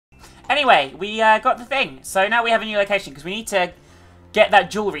Anyway, we got the thing. So now we have a new location because we need to get that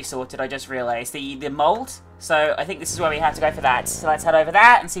jewellery sorted, I just realised. The mould. So I think this is where we have to go for that. So let's head over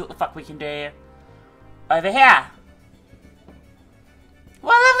there and see what the fuck we can do over here.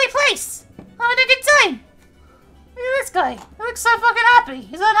 What a lovely place! Having a good time! Look at this guy. He looks so fucking happy.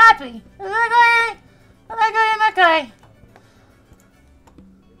 He's unhappy. That guy, and that guy.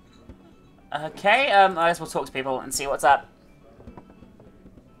 Okay, I guess we'll talk to people and see what's up.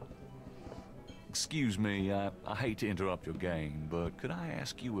 Excuse me, I hate to interrupt your game, but could I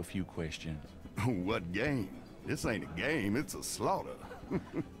ask you a few questions? What game? This ain't a game, it's a slaughter.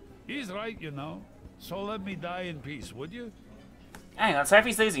 He's right, you know. So let me die in peace, would you? Hang on, so if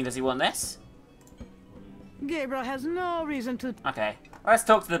he's losing, does he want this? Gabriel has no reason to... Okay, let's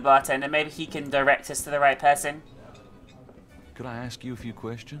talk to the bartender. Maybe he can direct us to the right person. Could I ask you a few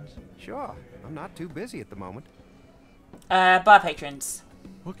questions? Sure. I'm not too busy at the moment. Bar patrons.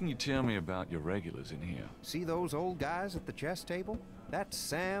 What can you tell me about your regulars in here? See those old guys at the chess table? That's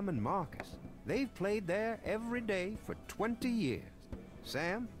Sam and Marcus. They've played there every day for 20 years.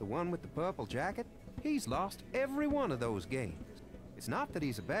 Sam, the one with the purple jacket, he's lost every one of those games. It's not that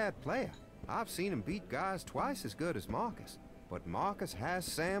he's a bad player. I've seen him beat guys twice as good as Marcus. But Marcus has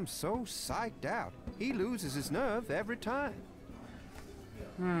Sam so psyched out, he loses his nerve every time.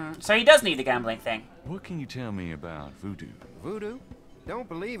 So he does need the gambling thing. What can you tell me about voodoo? Voodoo? Don't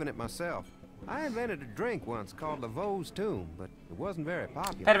believe in it myself. I invented a drink once called Laveau's Tomb, but it wasn't very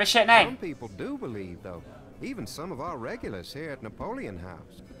popular. Bit of a shit name. Some people do believe, though. Even some of our regulars here at Napoleon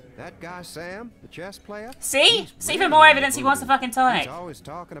House. That guy Sam, the chess player. See? See for more evidence he wants the fucking He's tonic. always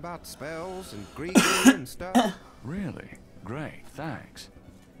talking about spells and greasing and stuff. Really? Great, thanks.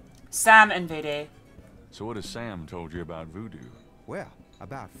 Sam and Voodoo. So what has Sam told you about voodoo? Well,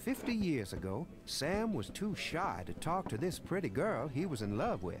 about 50 years ago, Sam was too shy to talk to this pretty girl he was in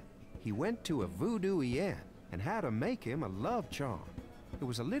love with. He went to a voodoo inn and had her make him a love charm. It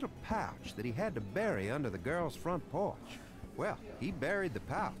was a little pouch that he had to bury under the girl's front porch. Well, he buried the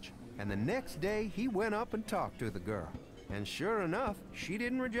pouch, and the next day he went up and talked to the girl. And sure enough, she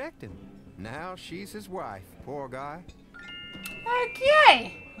didn't reject him. Now she's his wife, poor guy.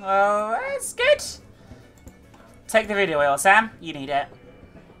 Okay. Well, that's good. Take the video oil, Sam. You need it.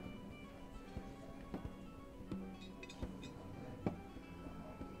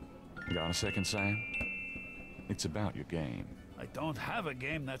 Got a second, Sam? It's about your game. I don't have a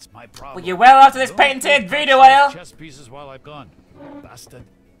game, that's my problem. Well, you're well after this patented voodoo oil. Chess pieces while I've gone. Bastard.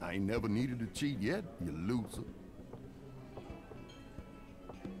 I ain't never needed to cheat yet, you loser.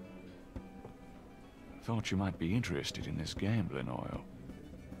 Thought you might be interested in this gambling oil.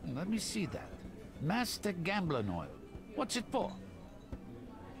 Let me see that. Master Gambling Oil. What's it for?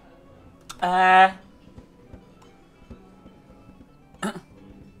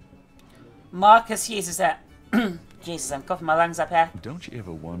 Marcus uses it. Jesus, I'm coughing my lungs up here. Don't you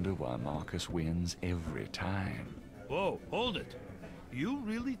ever wonder why Marcus wins every time? Whoa, hold it. You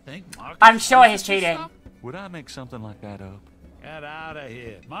really think Marcus... I'm sure he's uses this cheating. stuff? Would I make something like that up? Get out of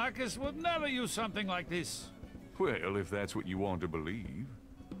here. Marcus would never use something like this. Well, if that's what you want to believe.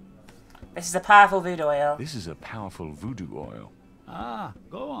 This is a powerful voodoo oil. This is a powerful voodoo oil. Ah,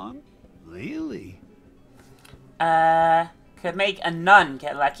 go on. Really? Could make a nun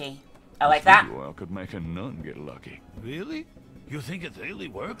get lucky. I like that. Voodoo oil could make a nun get lucky. Really? You think it really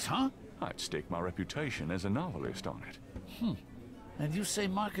works, huh? I'd stake my reputation as a novelist on it. And you say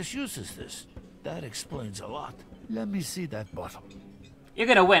Marcus uses this? That explains a lot. Let me see that bottle. You're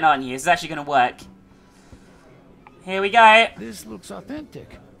gonna win, aren't you? It's actually gonna work. Here we go. This looks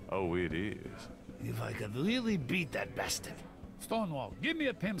authentic. Oh, it is. If I could really beat that bastard. Stonewall, give me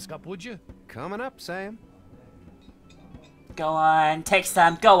a Pim's cup, would you? Coming up, Sam. Go on, take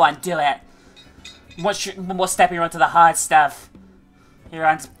some. Go on, do it. We're stepping onto the hard stuff. You're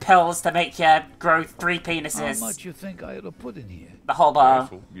on pills to make you grow 3 penises. How much you think I ought to put in here? The whole bar.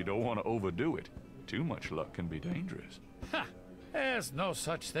 Careful, you don't want to overdo it. Too much luck can be dangerous. Ha! There's no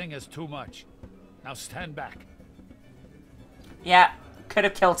such thing as too much. Now stand back. Yeah, could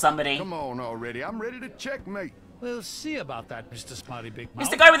have killed somebody. Come on already, I'm ready to checkmate. We'll see about that, Mr. Smarty Big Mouth.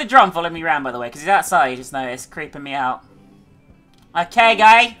 It's the guy with the drum following me around, by the way, because he's outside, just noticed, creeping me out. Okay,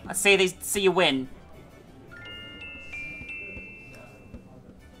 guy, let's see you win.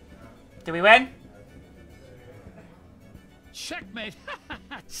 Do we win? Checkmate!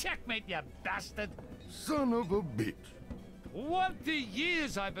 Checkmate, you bastard! Son of a bitch. 20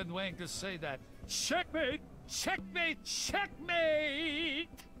 years I've been waiting to say that. Checkmate! Checkmate! Checkmate!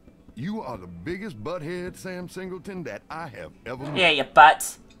 You are the biggest butthead, Sam Singleton, that I have ever met. Yeah, you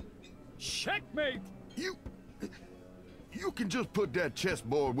butt. Checkmate! You... You can just put that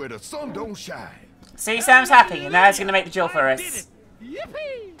chessboard where the sun don't shine. See, Sam's happy, and now he's gonna make the jewel for I us. did it.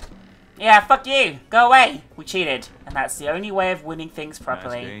 Yippee! Yeah, fuck you. Go away. We cheated, and that's the only way of winning things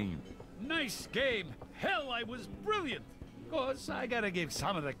properly. Nice game. Nice game. Hell, I was brilliant. Of course, I gotta give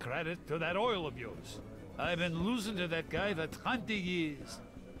some of the credit to that oil of yours. I've been losing to that guy for 20 years.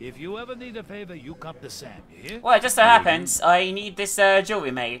 If you ever need a favor, you come to Sam, you hear? Well, it just so happens I need this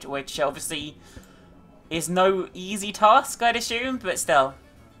jewelry made, which obviously is no easy task, I'd assume, but still.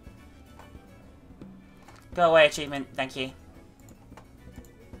 Go away, achievement. Thank you.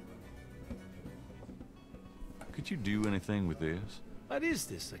 Could you do anything with this? What is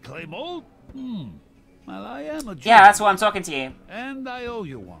this, a clay mold? Well, I am a Yeah, that's why I'm talking to you. and I owe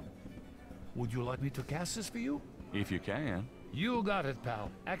you one. Would you like me to cast this for you? If you can. You got it, pal.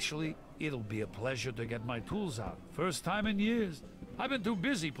 Actually, it'll be a pleasure to get my tools out. First time in years. I've been too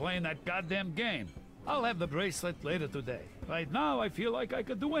busy playing that goddamn game. I'll have the bracelet later today. Right now, I feel like I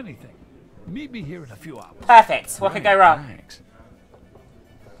could do anything. Meet me here in a few hours. Perfect. What could go wrong? Thanks.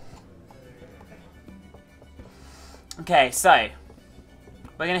 Okay, so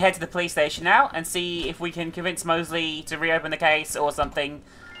we're gonna head to the police station now and see if we can convince Mosley to reopen the case or something.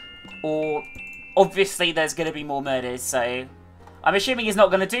 Or obviously there's gonna be more murders, so I'm assuming he's not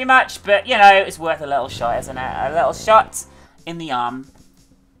gonna do much, but you know, it's worth a little shot, isn't it? A little shot in the arm.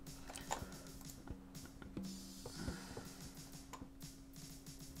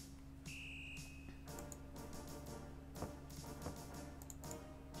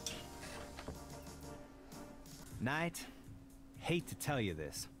 Knight, hate to tell you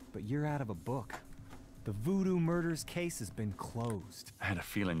this, but you're out of a book. The Voodoo Murders case has been closed. I had a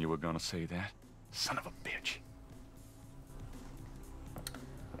feeling you were gonna say that. Son of a bitch.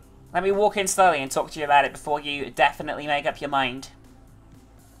 Let me walk in slowly and talk to you about it before you definitely make up your mind.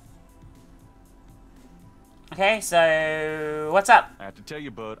 Okay, so what's up? I have to tell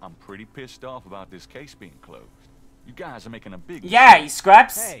you, bud, I'm pretty pissed off about this case being closed. You guys are making a big Yeah, mistake. you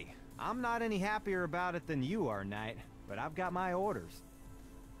scrubs. Hey, I'm not any happier about it than you are, Knight, but I've got my orders.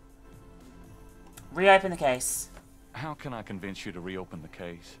 Reopen the case. How can I convince you to reopen the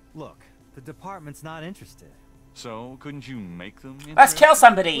case? Look, the department's not interested. So, couldn't you make them Let's interested? kill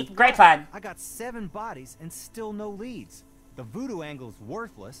somebody. Great plan. I got 7 bodies and still no leads. The voodoo angle's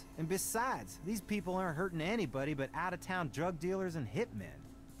worthless, and besides, these people aren't hurting anybody but out-of-town drug dealers and hitmen.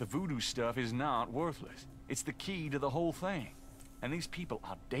 The voodoo stuff is not worthless. It's the key to the whole thing. And these people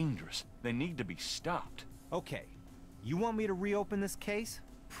are dangerous. They need to be stopped. Okay, you want me to reopen this case?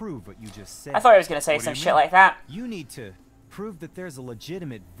 Prove what you just said. I thought he was going to say What do some you shit mean? like that. You need to prove that there's a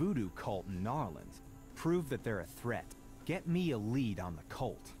legitimate voodoo cult in Narland. Prove that they're a threat. Get me a lead on the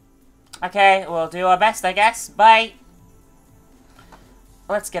cult. Okay, we'll do our best, I guess. Bye.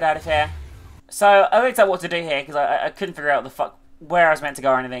 Let's get out of here. So, I looked at what to do here, because I couldn't figure out where I was meant to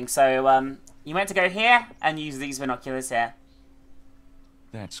go or anything. So, you meant to go here, and use these binoculars here.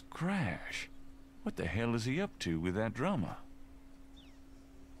 That's Crash. What the hell is he up to with that drummer?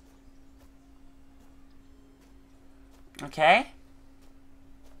 Okay.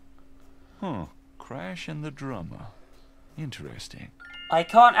 Huh. Crash and the drummer. Interesting. I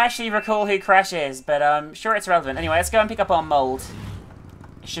can't actually recall who Crash is, but I'm sure it's relevant. Anyway, let's go and pick up our mold.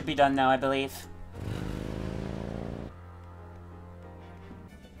 It should be done now, I believe.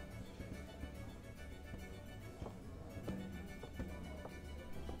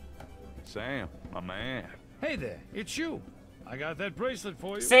 Sam, my man. Hey there, it's you. I got that bracelet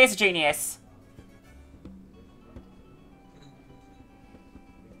for you. See, it's a genius.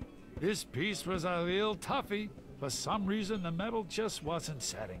 This piece was a real toughie. For some reason, the metal just wasn't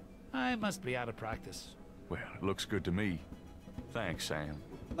setting. I must be out of practice. Well, it looks good to me. Thanks, Sam.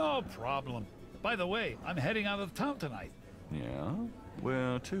 No problem. By the way, I'm heading out of town tonight. Yeah?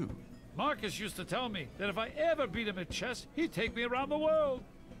 Where to? Marcus used to tell me that if I ever beat him at chess, he'd take me around the world.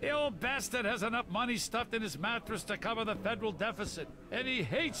 The old bastard has enough money stuffed in his mattress to cover the federal deficit, and he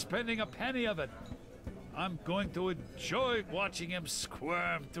hates spending a penny of it. I'm going to enjoy watching him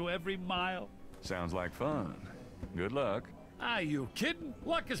squirm through every mile. Sounds like fun. Good luck. Are you kidding?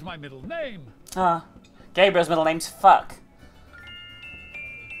 Luck is my middle name. Ah, Gabriel's middle name's Fuck.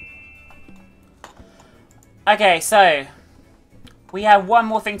 Okay, so we have one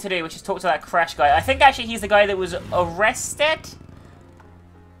more thing to do, which is talk to that Crash guy. I think actually he's the guy that was arrested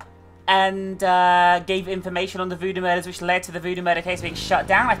and gave information on the voodoo murders, which led to the voodoo murder case being shut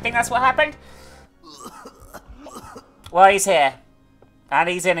down. I think that's what happened. Well, he's here. And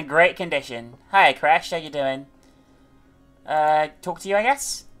he's in a great condition. Hi, Crash. How you doing? Talk to you, I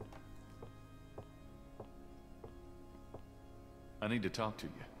guess? I need to talk to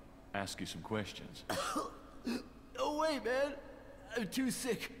you. Ask you some questions. No way, man. I'm too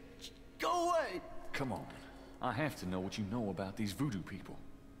sick. Go away. Come on. I have to know what you know about these voodoo people.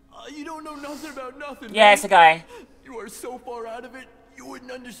 You don't know nothing about nothing, Yeah, man. it's the guy. You are so far out of it, you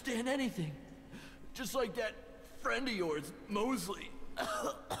wouldn't understand anything. Just like that friend of yours, Mosley.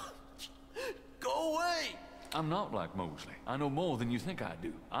 Go away. I'm not like Mosley. I know more than you think I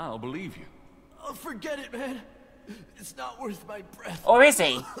do. I'll believe you. Oh, forget it, man. It's not worth my breath. Or is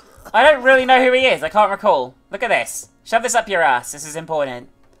he? I don't really know who he is. I can't recall. Look at this. Shove this up your ass. This is important.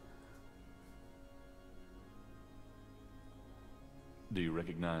 Do you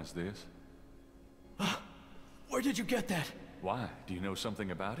recognize this? Where did you get that? Why? Do you know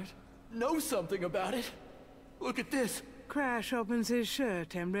something about it? Know something about it? Look at this. Crash opens his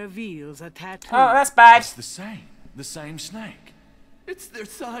shirt and reveals a tattoo. Oh, that's bad. It's the same. The same snake. It's their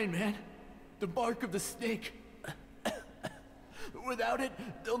sign, man. The mark of the snake. Without it,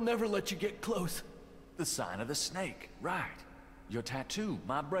 they'll never let you get close. The sign of the snake. Right. Your tattoo,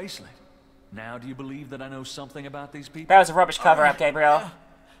 my bracelet. Now do you believe that I know something about these people? That was a rubbish cover-up, Gabriel. Yeah.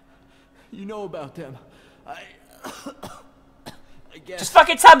 You know about them. I guess. Just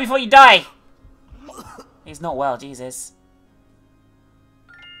fucking tell me before you die. He's not well, Jesus.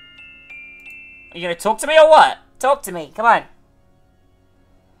 Are you gonna talk to me or what? Talk to me, come on.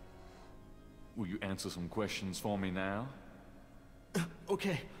 Will you answer some questions for me now?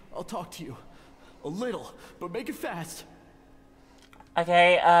 Okay, I'll talk to you. A little, but make it fast.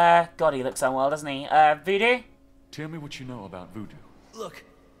 Okay, God, he looks unwell, doesn't he? Voodoo? Tell me what you know about voodoo. Look,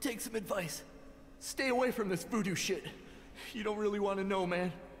 take some advice. Stay away from this voodoo shit. You don't really want to know,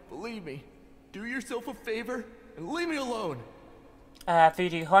 man. Believe me. Do yourself a favor and leave me alone.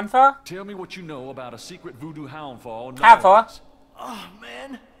 Voodoo Honfa? Tell me what you know about a secret voodoo houndfall. Houndfall? Oh,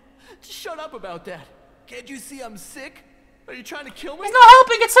 man. Just shut up about that. Can't you see I'm sick? Are you trying to kill me? He's not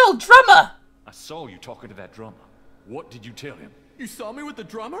helping at all, drummer! I saw you talking to that drummer. What did you tell him? You saw me with the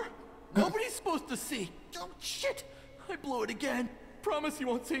drummer? Nobody's supposed to see. Oh, shit. I blew it again. Promise you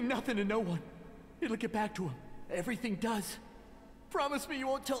won't say nothing to no one. It'll get back to him. Everything does. Promise me you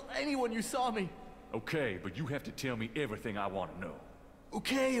won't tell anyone you saw me. Okay, but you have to tell me everything I want to know.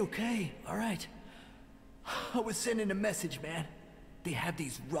 Okay. All right. I was sending a message, man. They have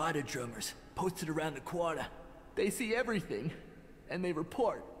these rada drummers posted around the quarter. They see everything, and they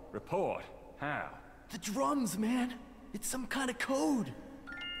report. Report? How? The drums, man. It's some kind of code.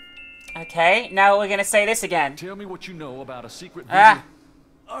 Okay, now we're gonna say this again. Tell me what you know about a secret voodoo. Ah,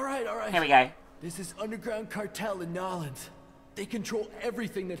 All right. here we go. There's this underground cartel in Nolans. They control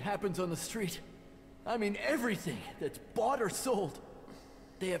everything that happens on the street. I mean everything that's bought or sold.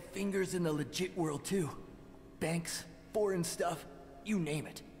 They have fingers in the legit world too. Banks, foreign stuff, you name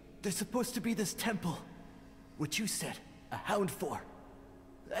it. There's supposed to be this temple. What you said, a hound for.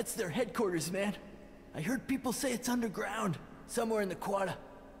 That's their headquarters, man. I heard people say it's underground, somewhere in the Quada.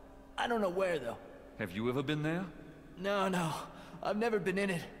 I don't know where though. Have you ever been there? No, I've never been in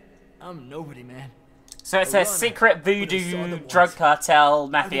it. I'm nobody, man. So it's a secret voodoo drug cartel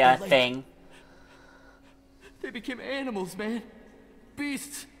mafia thing. They became animals, man.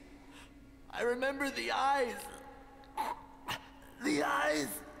 Beasts. I remember the eyes. The eyes.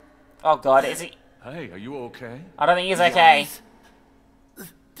 Oh God, is he? Hey, are you okay? I don't think he's okay.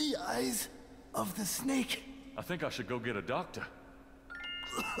 The eyes of the snake. I think I should go get a doctor.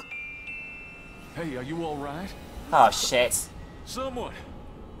 Hey, are you all right? Oh shit. Someone!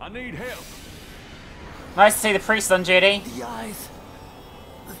 I need help. Nice to see the priest on duty. The eyes.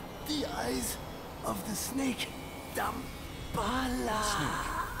 The eyes of the snake. Dambala.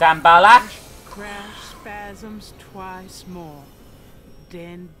 Dambala? Crash spasms twice more,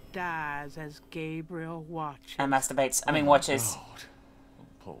 then dies as Gabriel watches. And masturbates. I mean, watches. God. Oh,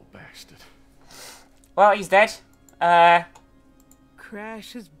 poor bastard. Well, he's dead.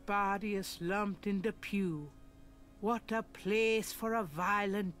 Crash's body is slumped in the pew. What a place for a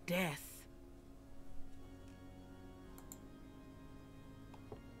violent death.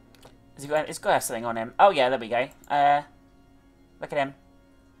 He's got to have something on him. Oh yeah, there we go. Look at him.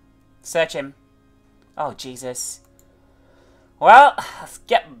 Search him. Oh Jesus. Well, let's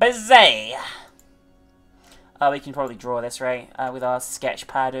get busy. We can probably draw this, right? With our sketch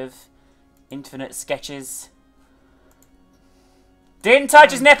pad of infinite sketches. Didn't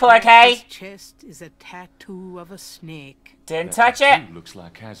touch his nipple, okay? His chest is a tattoo of a snake. Didn't touch it. Looks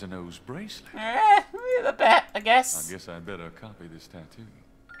like Casanova bracelet. A bit, I guess. I guess I'd better copy this tattoo.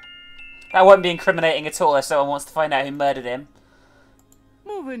 That won't be incriminating at all if someone wants to find out who murdered him.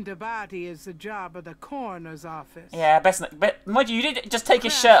 Moving the body is the job of the coroner's office. Yeah, best not. But mind you did just take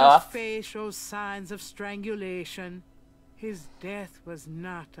his Crash's shirt off. face shows signs of strangulation. His death was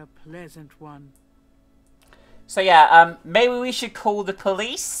not a pleasant one. So yeah, maybe we should call the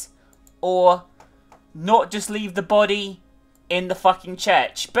police, or not just leave the body in the fucking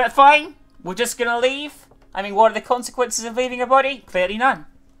church. But fine, we're just gonna leave. I mean, what are the consequences of leaving a body? Clearly none.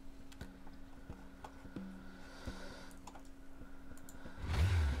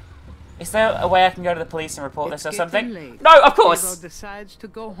 Is there a way I can go to the police and report this or something? Late. No, of course! Gabriel decides to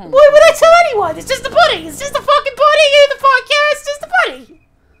go home. Why would I tell anyone? It's just a body! It's just a fucking body! Who the fuck cares? It's just a body!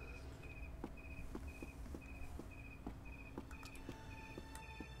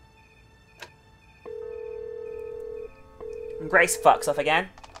 And Grace fucks off again.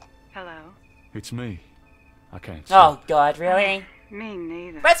 Hello? It's me. I can't see. Oh god, really? Me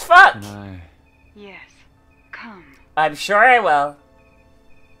neither. Let's fuck! Can I... Yes. Come. I'm sure I will.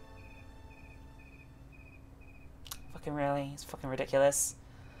 Fucking really? It's fucking ridiculous.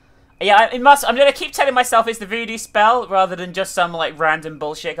 Yeah, I'm gonna keep telling myself it's the voodoo spell rather than just some, like, random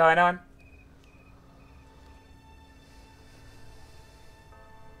bullshit going on.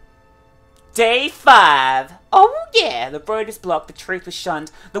 Day 5. Oh yeah, the road is blocked, the truth was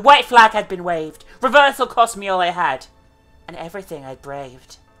shunned, the white flag had been waved, reversal cost me all I had, and everything I'd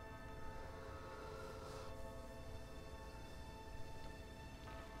braved.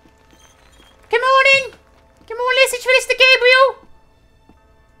 Good morning! Good morning, message for Mr. Gabriel!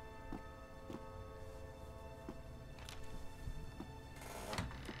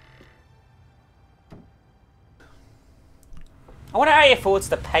 I wonder how he affords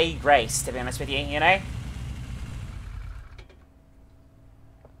to pay Grace, to be honest with you, you know?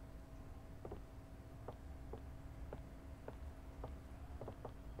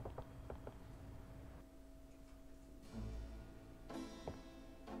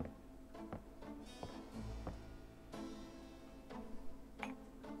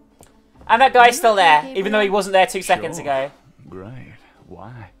 And that guy's still there, even though he wasn't there 2 seconds ago. Great.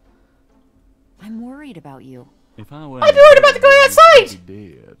 Why? I'm worried about you. If I were I'd be worried about the guy outside! I'd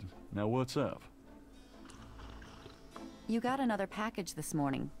be dead. Now what's up? You got another package this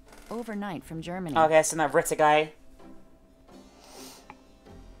morning. Overnight from Germany. Okay, so that Ritter guy.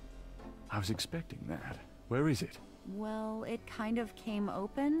 I was expecting that. Where is it? Well, it kind of came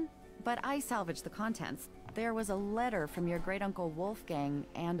open, but I salvaged the contents. There was a letter from your great-uncle Wolfgang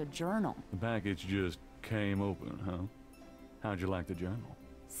and a journal. The package just came open, huh? How'd you like the journal?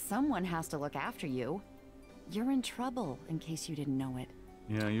 Someone has to look after you. You're in trouble, in case you didn't know it.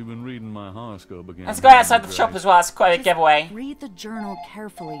 Yeah, you've been reading my horoscope again. Let's go outside the shop as well, it's quite a giveaway. Read the journal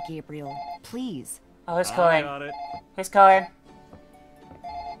carefully, Gabriel. Please. Oh, who's calling? Got it. Who's calling?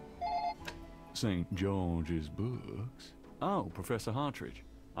 St. George's books. Oh, Professor Hartridge.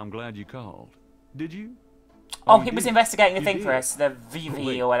 I'm glad you called. Did you? Oh, you he was did. investigating the You thing did. for us, the VV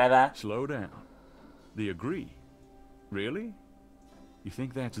Wait, or whatever. Slow down. The agree. Really? You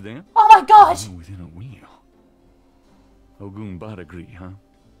think that's them? Oh my god! Oh, within a wheel. Ogun Badagri, huh?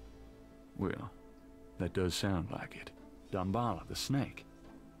 Well, that does sound like it. Dambala, the snake.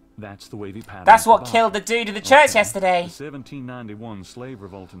 That's the wavy pattern. That's what killed the dude in the church yesterday. The 1791 slave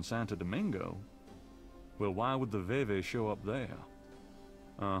revolt in Santo Domingo? Well, why would the Veve show up there?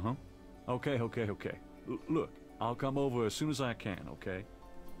 Uh-huh. Okay. Look, I'll come over as soon as I can, okay?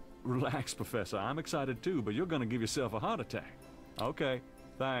 Relax, Professor. I'm excited too, but you're gonna give yourself a heart attack. Okay,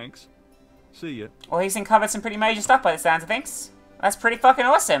 thanks. See ya. Well, he's uncovered some pretty major stuff by the sounds of things. That's pretty fucking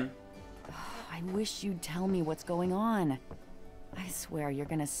awesome. I wish you'd tell me what's going on. I swear you're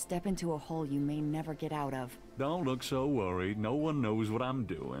gonna step into a hole you may never get out of. Don't look so worried. No one knows what I'm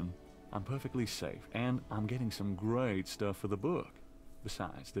doing. I'm perfectly safe, and I'm getting some great stuff for the book.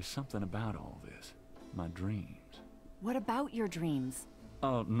 Besides, there's something about all this. My dreams. What about your dreams?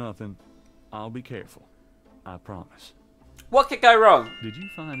 Oh, nothing. I'll be careful. I promise. What could go wrong? Did you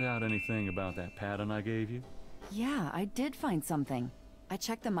find out anything about that pattern I gave you? Yeah, I did find something. I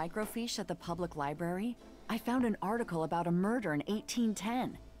checked the microfiche at the public library. I found an article about a murder in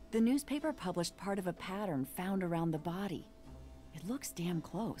 1810. The newspaper published part of a pattern found around the body. It looks damn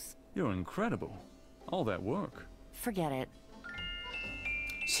close. You're incredible. All that work. Forget it.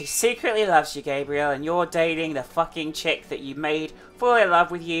 She secretly loves you, Gabriel, and you're dating the fucking chick that you made fall in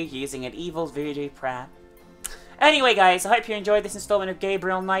love with you using an evil voodoo prayer. Anyway, guys, I hope you enjoyed this installment of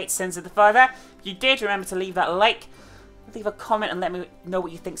Gabriel Knight, Sins of the Father. If you did, remember to leave that like, leave a comment, and let me know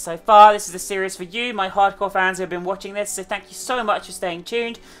what you think so far. This is a series for you, my hardcore fans who have been watching this, so thank you so much for staying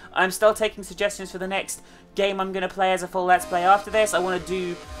tuned. I'm still taking suggestions for the next game I'm going to play as a full Let's Play after this. I want to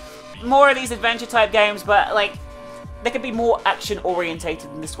do more of these adventure-type games, but, like, they could be more action-orientated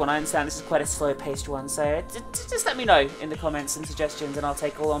than this one. I understand this is quite a slow-paced one, so just let me know in the comments and suggestions, and I'll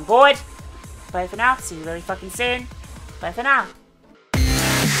take all on board. Bye for now. See you very fucking soon. Bye for now.